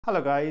Hello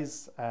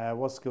guys,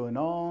 what's going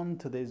on?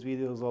 Today's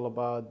video is all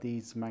about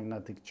these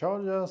magnetic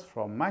chargers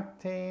from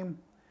Magtame,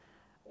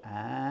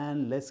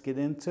 and let's get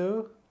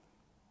into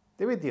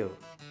the video.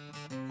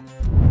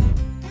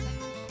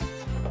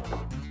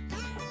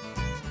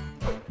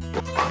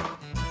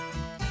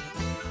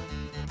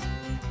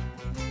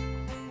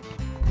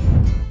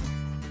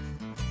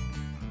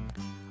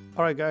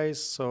 Alright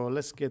guys, so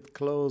let's get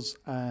close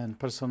and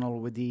personal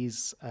with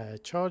these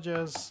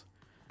chargers.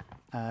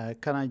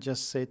 Can I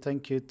just say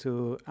thank you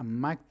to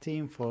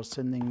Magtame for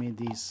sending me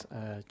these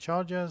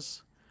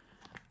chargers,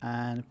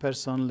 and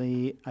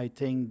personally I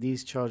think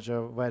these chargers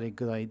are a very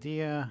good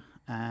idea,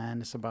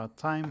 and it's about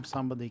time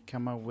somebody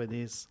come up with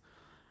this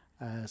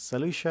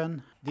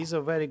solution. These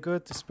are very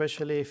good,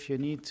 especially if you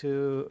need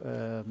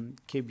to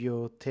keep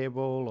your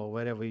table or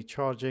wherever you're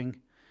charging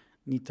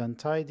neat and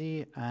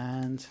tidy,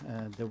 and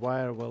the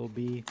wire will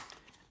be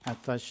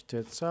attached to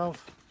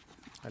itself.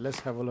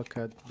 Let's have a look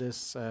at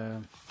this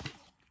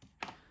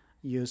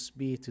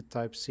USB to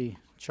Type-C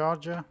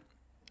charger.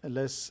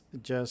 Let's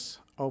just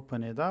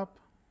open it up.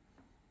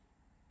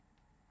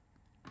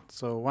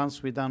 So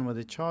once we're done with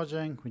the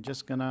charging, we're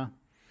just gonna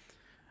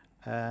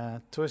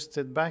twist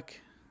it back,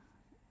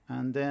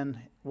 and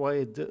then what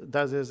it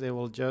does is it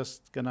will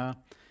just gonna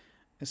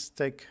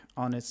stick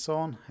on its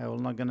own. It will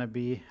not gonna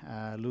be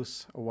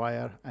loose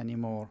wire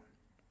anymore.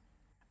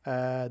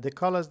 The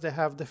colors, they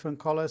have different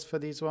colors for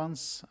these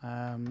ones.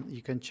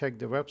 You can check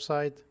the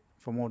website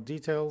for more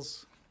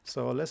details.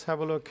 So let's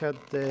have a look at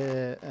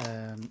the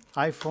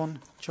iPhone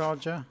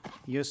charger,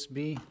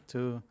 USB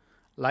to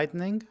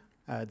Lightning.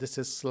 This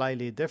is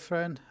slightly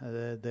different.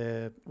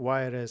 The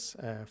wire is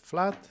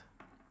flat,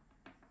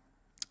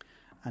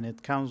 and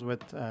it comes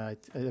with, I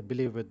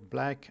believe, with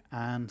black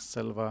and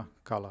silver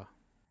color.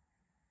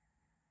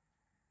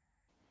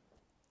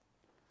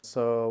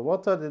 So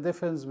what are the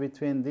difference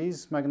between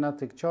these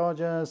magnetic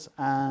chargers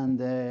and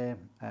the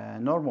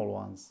normal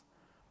ones?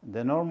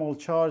 The normal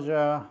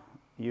charger,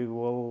 you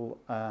will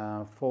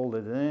fold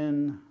it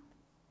in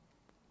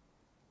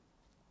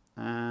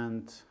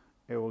and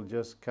it will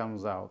just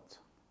comes out,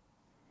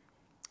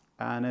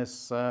 and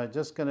it's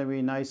just going to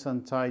be nice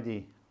and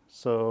tidy.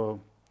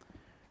 So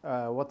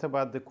what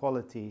about the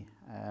quality?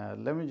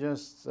 Let me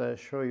just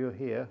show you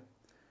here.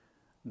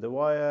 The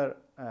wire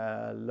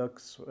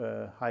looks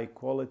high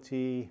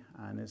quality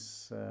and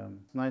is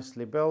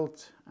nicely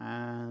built,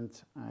 and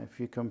if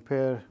you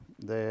compare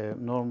the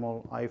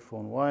normal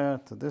iPhone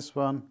wire to this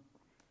one,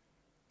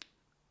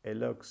 it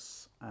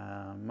looks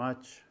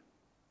much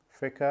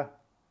thicker.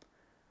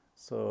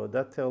 So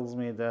that tells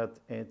me that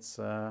it's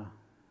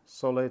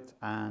solid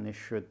and it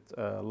should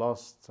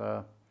last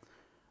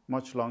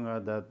much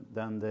longer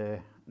than the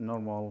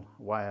normal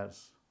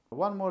wires.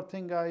 One more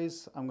thing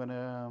guys, I'm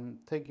gonna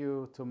take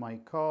you to my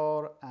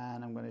car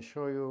and I'm gonna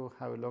show you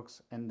how it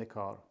looks in the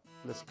car.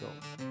 Let's go.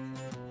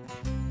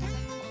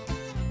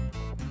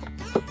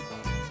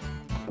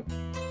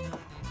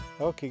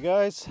 Okay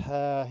guys,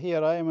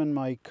 here I am in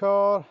my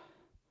car,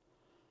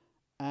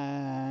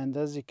 and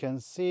as you can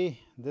see,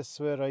 this is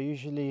where I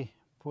usually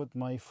put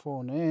my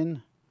phone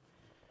in.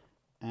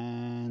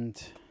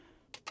 And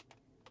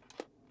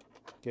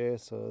okay,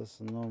 so this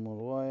is a normal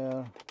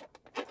wire.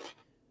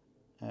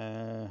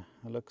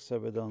 It looks a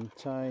bit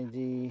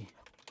untidy,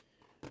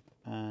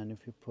 and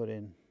if you put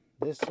in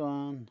this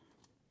one,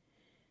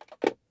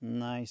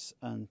 nice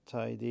and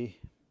tidy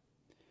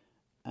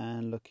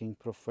and looking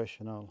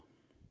professional.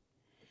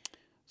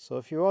 So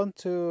if you want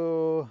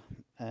to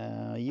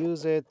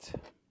use it,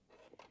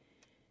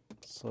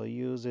 so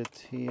use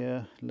it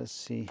here. Let's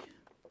see,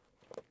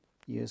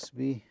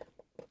 USB,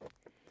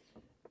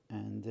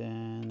 and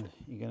then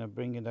you're gonna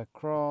bring it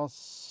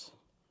across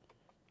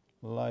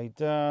like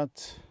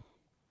that,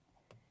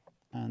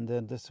 and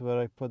then this is where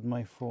I put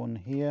my phone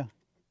here.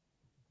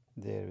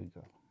 There we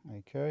go.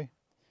 Okay,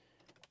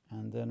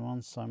 and then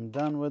once I'm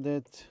done with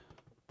it,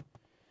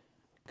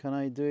 can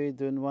I do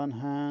it in one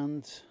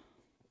hand?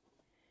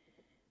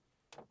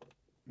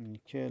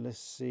 Okay, let's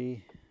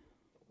see.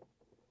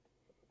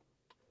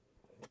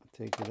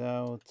 Take it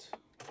out.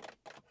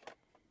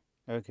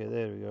 Okay,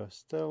 there we go.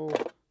 Still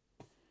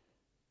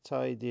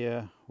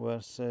tidier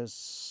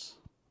versus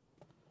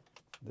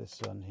this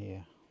one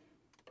here.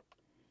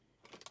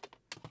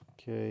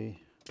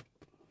 Okay.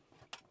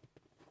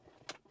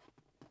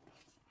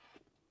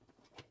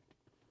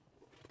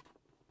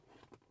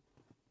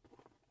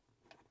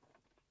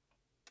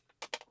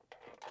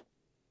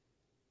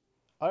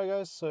 Alright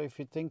guys, so if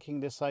you're thinking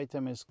this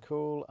item is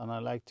cool and I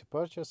like to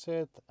purchase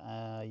it,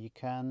 you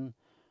can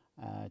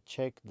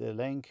check the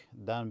link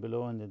down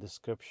below in the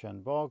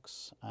description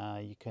box.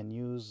 You can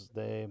use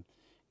the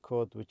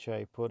code which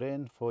I put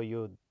in for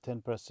you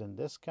 10%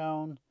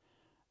 discount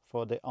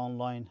for the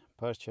online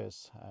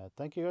purchase.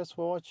 Thank you guys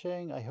for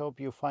watching. I hope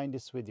you find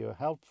this video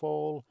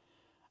helpful,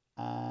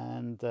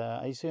 and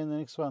I see you in the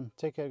next one.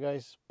 Take care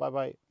guys. Bye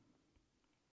bye.